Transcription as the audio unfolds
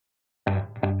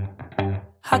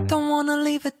I don't wanna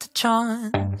leave it to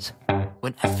chance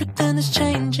when everything is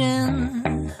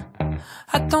changing.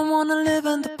 I don't wanna live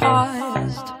in the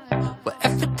past where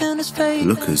everything is fading.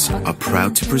 Lookers are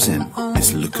proud to present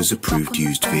this Lookers approved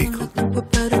used vehicle. We're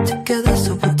better together,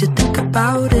 so what do you think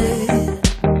about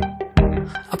it?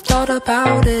 I've thought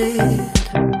about it.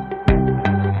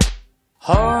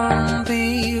 Home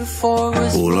before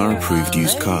us. All our approved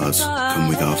used cars come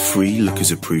with our free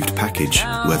Lookers approved package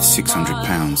worth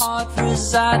 £600. Heart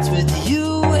resides with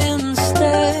you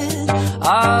instead.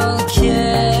 I'll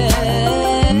care.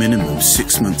 Minimum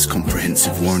 6 months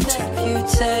comprehensive warranty. You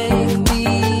take me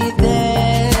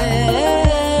there.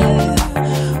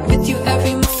 With you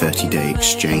every 30-day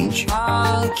exchange.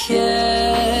 I'll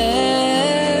care.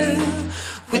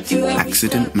 With you every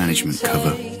Accident management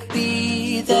cover.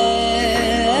 be there.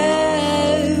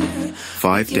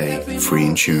 5-day free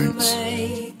insurance.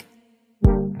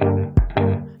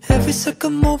 Every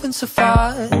second moving so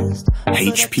fast.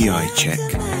 HPI check.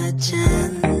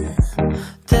 Imagine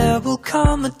there will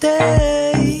come a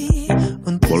day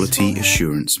when Quality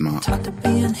assurance mark. tired of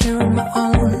being here on my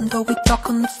own. Though we talk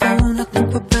on the phone, I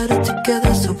think we're better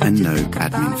together. So And no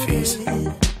admin fees.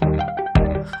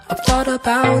 I've thought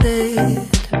about it.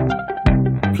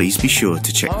 Please be sure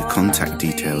to check the contact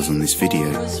details on this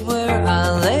video That's where I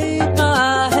laid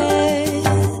my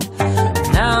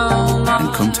head. Now my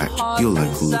and contact your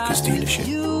local Lookers dealership.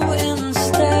 you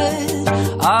instead.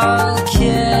 I'll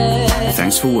care.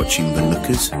 Thanks for watching the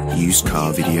Lookers used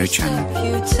car video channel.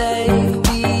 You take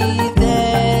me